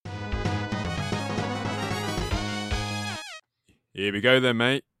Here we go then,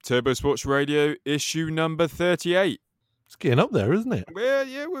 mate. Turbo Sports Radio, issue number 38. It's getting up there, isn't it?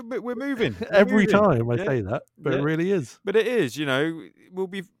 Yeah, we're moving. Every moving. time I say that, but it really is. But it is, we'll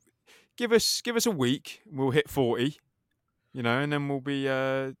be... Give us a week, we'll hit 40, and then we'll be...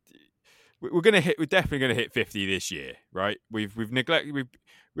 We're definitely going to hit 50 this year, right? We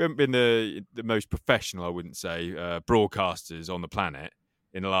haven't been the most professional, I wouldn't say, broadcasters on the planet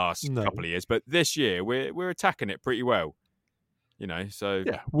in the last couple of years, but this year we're attacking it pretty well, So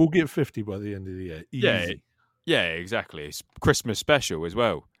yeah, we'll get 50 by the end of the year. Easy. Yeah, exactly. It's Christmas special as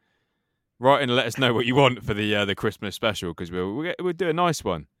well. Right, and let us know what you want for the Christmas special because we'll do a nice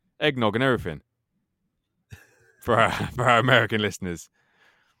one, eggnog and everything for our American listeners.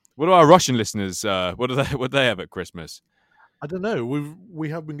 What do our Russian listeners? What do they have at Christmas? I don't know. We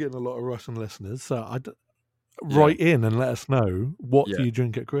have been getting a lot of Russian listeners, so write in and let us know what do you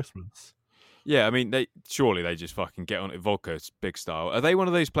drink at Christmas. Yeah, I mean, they just fucking get on it, vodka big style. Are they one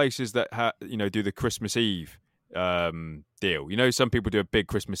of those places that do the Christmas Eve deal? Some people do a big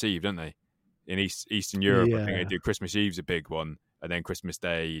Christmas Eve, don't they? In Eastern Europe, I think they do Christmas Eve's a big one, and then Christmas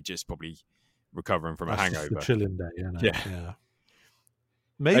Day you're just probably recovering from a hangover. Just a chilling day, yeah.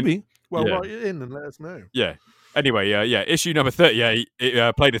 Maybe. Write it in and let us know. Yeah. Anyway, issue number 38.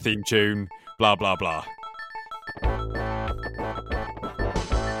 Play the theme tune. Blah blah blah.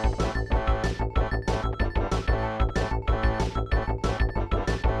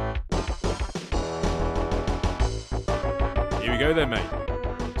 Here we go then,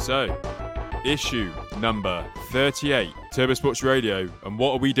 mate. So, issue number 38, Turbo Sports Radio. And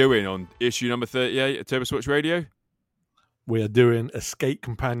what are we doing on issue number 38 at Turbo Sports Radio? We are doing a skate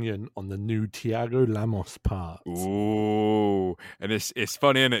companion on the new Thiago Lemos parts. Ooh, and it's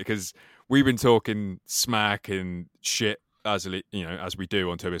funny, isn't it? Because we've been talking smack and shit as we do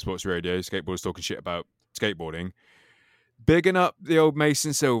on Turbo Sports Radio. Skateboarders talking shit about skateboarding, bigging up the old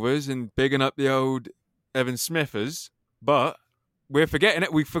Mason Silvers and bigging up the old Evan Smithers, but we're forgetting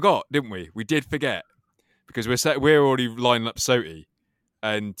it. We forgot, didn't we? We did forget because we're already lining up Soti.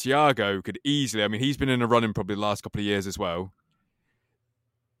 And Thiago could easily... I mean, he's been in a running probably the last couple of years as well.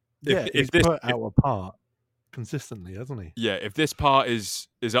 He's put out a part consistently, hasn't he? Yeah, if this part is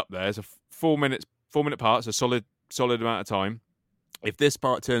up there, it's a 4 minute part, it's a solid amount of time. If this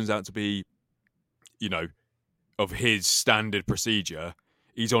part turns out to be, of his standard procedure,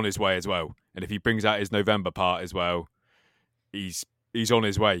 he's on his way as well. And if he brings out his November part as well, he's on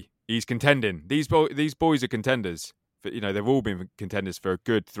his way. He's contending. These boys are contenders. They've all been contenders for a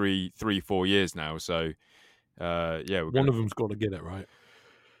good 3-4 years now. So, one of them's got to get it right.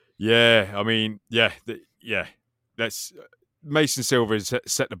 Yeah, I mean, Let's Mason Silver has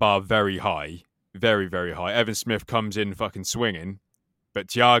set the bar very high, very very high. Evan Smith comes in fucking swinging, but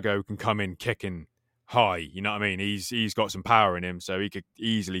Thiago can come in kicking high. You know what I mean? He's got some power in him, so he could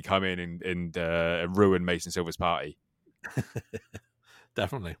easily come in and ruin Mason Silver's party.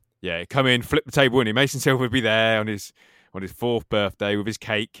 Definitely. Yeah, come in, flip the table, wouldn't he? Mason Silver would be there on his 4th birthday with his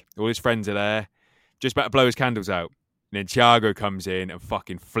cake. All his friends are there, just about to blow his candles out. And then Thiago comes in and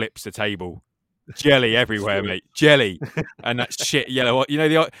fucking flips the table. Jelly everywhere, mate. Jelly. And that shit yellow.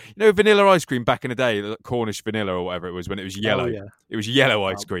 Vanilla ice cream back in the day, like Cornish vanilla or whatever it was when it was yellow. Oh, yeah. It was yellow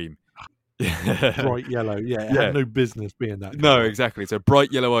ice cream. Bright yellow, yeah. It had no business being that. No, exactly. So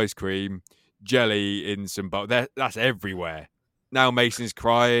bright yellow ice cream, jelly in some... That's everywhere. Now Mason's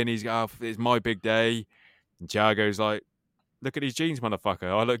crying. He's it's my big day. And Thiago's like, look at these jeans, motherfucker.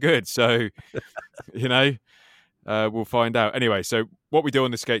 I look good. So, we'll find out. Anyway, so what we do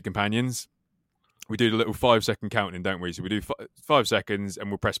on the Skate Companions, we do the little 5-second counting, don't we? So we do 5 seconds and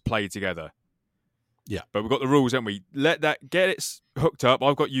we'll press play together. Yeah. But we've got the rules, haven't we? Get it hooked up.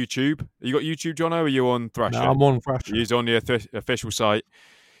 I've got YouTube. You got YouTube, Jono, or are you on Thrasher? No, I'm on Thrasher. He's on the official site.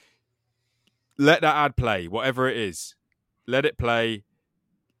 Let that ad play, whatever it is. Let it play,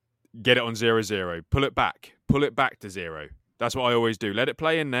 get it on 0-0. Pull it back to 0. That's what I always do. Let it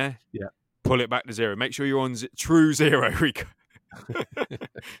play in there. Yeah. Pull it back to 0. Make sure you're on true 0.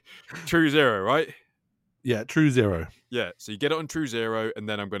 True 0, right? Yeah, true 0. Yeah, so you get it on true 0, and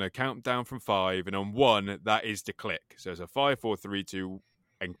then I'm going to count down from 5, and on 1, that is to click. So it's a 5, 4, 3, 2,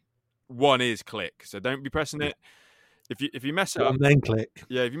 and 1 is click. So don't be pressing it. If you mess up... And then click.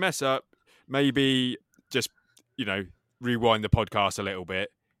 Yeah, if you mess up, maybe just, rewind the podcast a little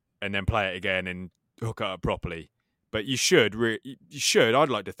bit and then play it again and hook it up properly. But you should, I'd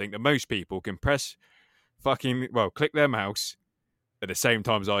like to think that most people can press click their mouse at the same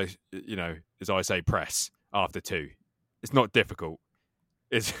time as I say press after 2. It's not difficult.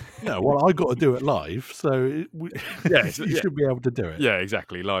 No, well, I got to do it live, so you should be able to do it. Yeah,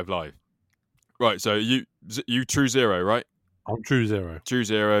 exactly. Live. Right, so you true 0, right? I'm True Zero. True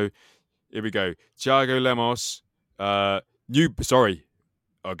Zero. Here we go. Thiago Lemos. I'll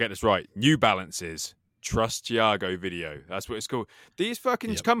get this right. New Balances. Trust Thiago video. That's what it's called. These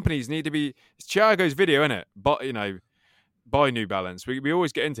fucking companies need to be. It's Thiago's video, isn't it? But buy New Balance. We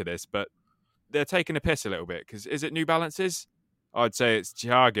always get into this, but they're taking a piss a little bit because is it New Balances? I'd say it's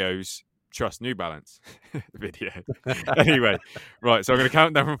Thiago's Trust New Balance video. Anyway, right. So I'm going to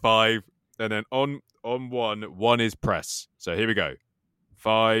count down from 5, and then on 1 is press. So here we go.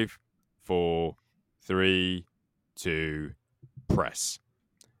 5, 4, 3, 2, press.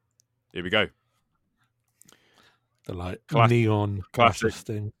 Here we go. The neon classic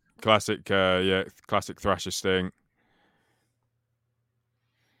sting. Classic Thrasher sting.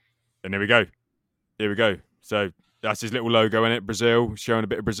 And here we go. So that's his little logo in it. Brazil, showing a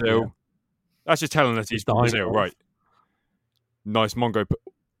bit of Brazil. Yeah. That's just telling us he's from Brazil, right? Nice Mongo.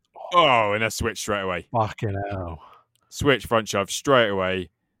 Oh, and a switch straight away. Fucking hell. Switch front shove straight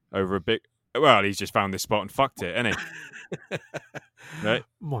away over a big. Well, he's just found this spot and fucked it, hasn't he? Right?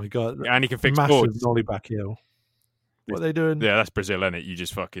 My God. And he can fix massive boards. Nollie back heel. What are they doing? Yeah, that's Brazil, isn't it? You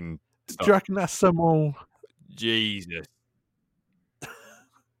just fucking. Do you reckon that's some more? Jesus.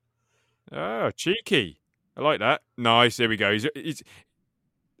 Oh, cheeky. I like that. Nice. Here we go.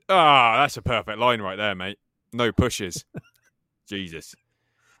 That's a perfect line right there, mate. No pushes. Jesus.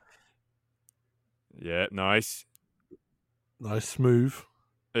 Yeah, nice. Nice, smooth.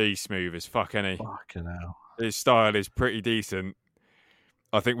 He's smooth as fuck, isn't he? Fucking hell. His style is pretty decent.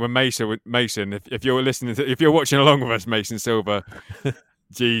 I think when Mason, if you're listening if you're watching along with us, Mason Silver,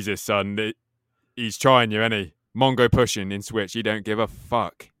 Jesus, son, he's trying you, isn't he? Mongo pushing in switch. He don't give a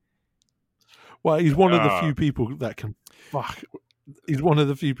fuck. Well, he's one of the few people that can. Fuck. He's one of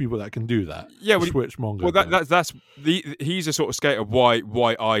the few people that can do that. Yeah, switch Mongo. Well, he's a sort of skater.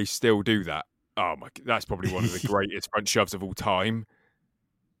 Why I still do that? Oh my! That's probably one of the greatest front shoves of all time.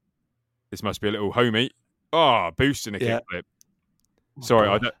 This must be a little homie. Boosting a kickflip. Sorry,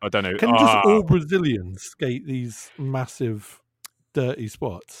 I don't know. Can just all Brazilians skate these massive, dirty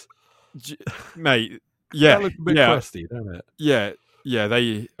spots? Mate, yeah. That looks a bit crusty, don't it? Yeah.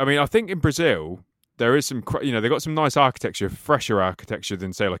 I think in Brazil, there is some, they got some nice architecture, fresher architecture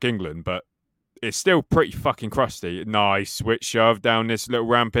than, say, like England, but it's still pretty fucking crusty. Nice switch shove down this little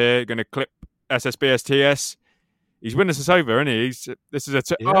ramp here. Going to clip SSBSTS. He's winning us over, isn't he? This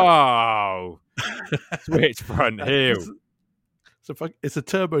is switch front heel. It's a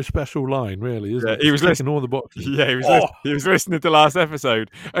turbo special line, really, isn't it? He was listening all the boxes. Yeah, he was listening to the last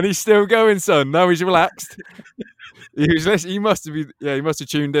episode, and he's still going, son. Now he's relaxed. He was listening. He must have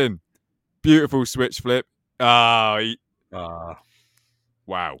tuned in. Beautiful switch flip. Wow.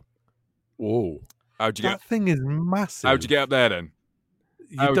 Whoa. That thing is massive. How'd you get up there then?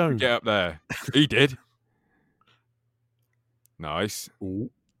 You don't get up there. He did. Nice. Ooh.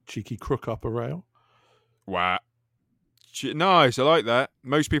 Cheeky crook up a rail. Wow. Nice, I like that.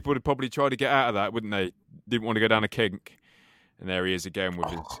 Most people would probably try to get out of that, wouldn't they? Didn't want to go down a kink. And there he is again with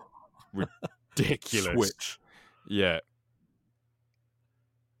his ridiculous switch. Yeah.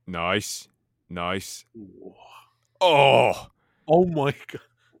 Nice. Oh my God.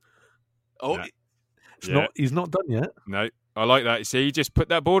 Oh, yeah. He's not done yet. No, I like that. See, he just put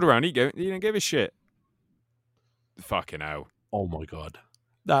that board around. He didn't give a shit. Fucking hell. Oh my God.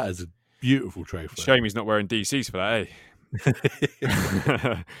 That is a beautiful tray flip. Shame he's not wearing DCs for that,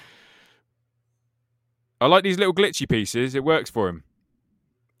 I like these little glitchy pieces. It works for him.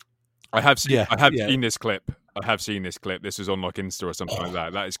 I have seen this clip. This was on like Insta or something like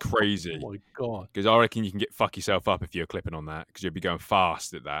that. That is crazy. Oh my God. Because I reckon you can fuck yourself up if you're clipping on that because you'll be going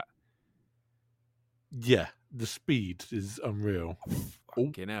fast at that. Yeah, the speed is unreal.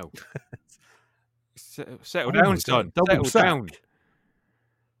 Fucking hell. Settle down, son. Settle down.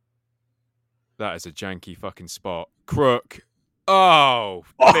 That is a janky fucking spot. Crook. Oh,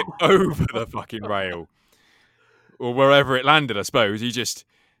 flip over the fucking rail. Or wherever it landed, I suppose.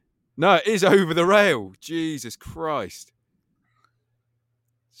 No, it is over the rail. Jesus Christ.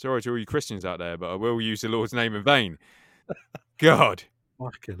 Sorry to all you Christians out there, but I will use the Lord's name in vain. God.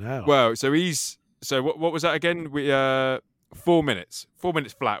 Fucking hell. Well, so what was that again? 4 minutes. 4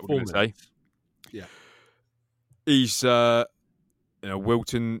 minutes flat, we're going to say. Yeah. He's...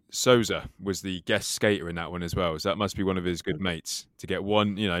 Wilton Souza was the guest skater in that one as well. So that must be one of his good mates to get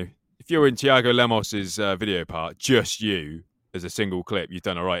one, if you're in Thiago Lemos's video part, just you as a single clip, you've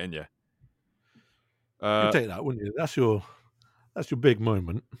done all right, haven't you? You'd take that, wouldn't you? That's your big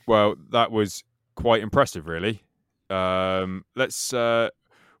moment. Well, that was quite impressive, really. That's up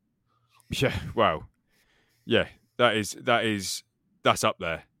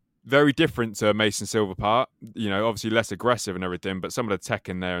there. very different to Mason Silver part. Obviously less aggressive and everything, but some of the tech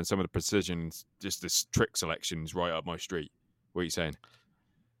in there and some of the precision, just this trick selection is right up my street. What are you saying?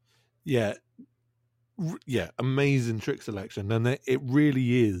 Yeah. Amazing trick selection, and it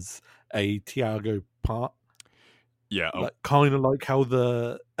really is a Tiago part. Yeah, kind of like how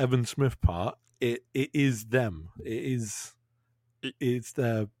the Evan Smith part. It is them. It's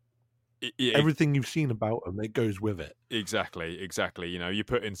their everything you've seen about them. It goes with it. Exactly. You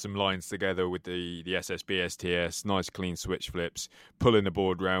put in some lines together with the SSB STS, nice clean switch flips, pulling the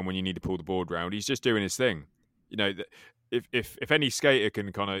board round when you need to pull the board round. He's just doing his thing. If any skater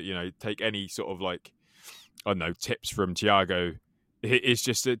can kind of take any sort of like, I don't know, tips from Tiago, it's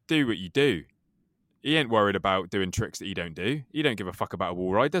just to do what you do. He ain't worried about doing tricks that you don't do. He don't give a fuck about a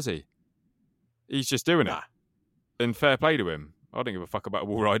wall ride, does he? He's just doing it. And fair play to him. I don't give a fuck about a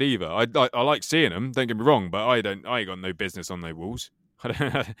wall ride either. I like seeing them. Don't get me wrong, but I ain't got no business on no walls.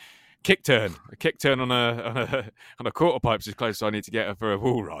 A kick turn on a quarter pipe's as close as I need to get for a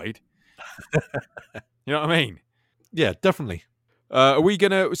wall ride. You know what I mean? Yeah, definitely. Are we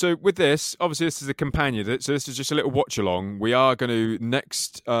gonna? So with this, obviously, this is a companion. So this is just a little watch along. We are going to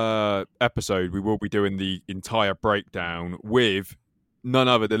next episode. We will be doing the entire breakdown with none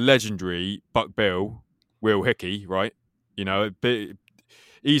other than legendary Buck Bill, Will Hickey, right?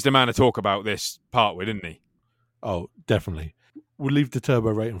 He's the man to talk about this part with, isn't he? Oh, definitely. We'll leave the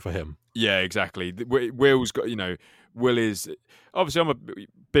turbo rating for him. Yeah, exactly. Will's got, Will is obviously. I'm a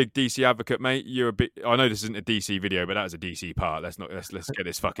big DC advocate, mate. You're a bit. I know this isn't a DC video, but that was a DC part. Let's get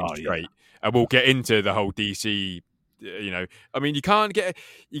this fucking straight, and we'll get into the whole DC. I mean, you can't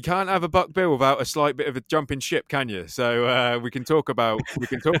have a Buck Bill without a slight bit of a jumping ship, can you? So we can talk about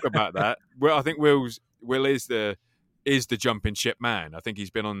that. Well, I think Will is the jumping ship man. I think he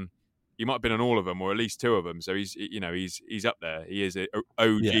might have been on all of them, or at least two of them. So he's up there. He is a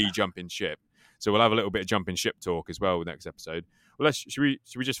OG jumping ship. So we'll have a little bit of jumping ship talk as well next episode. Well, should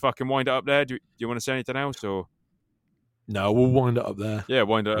we just fucking wind it up there? Do you want to say anything else, or? No, we'll wind it up there. Yeah,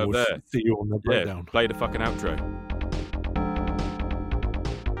 wind it up there. See you on the breakdown. Play the fucking outro.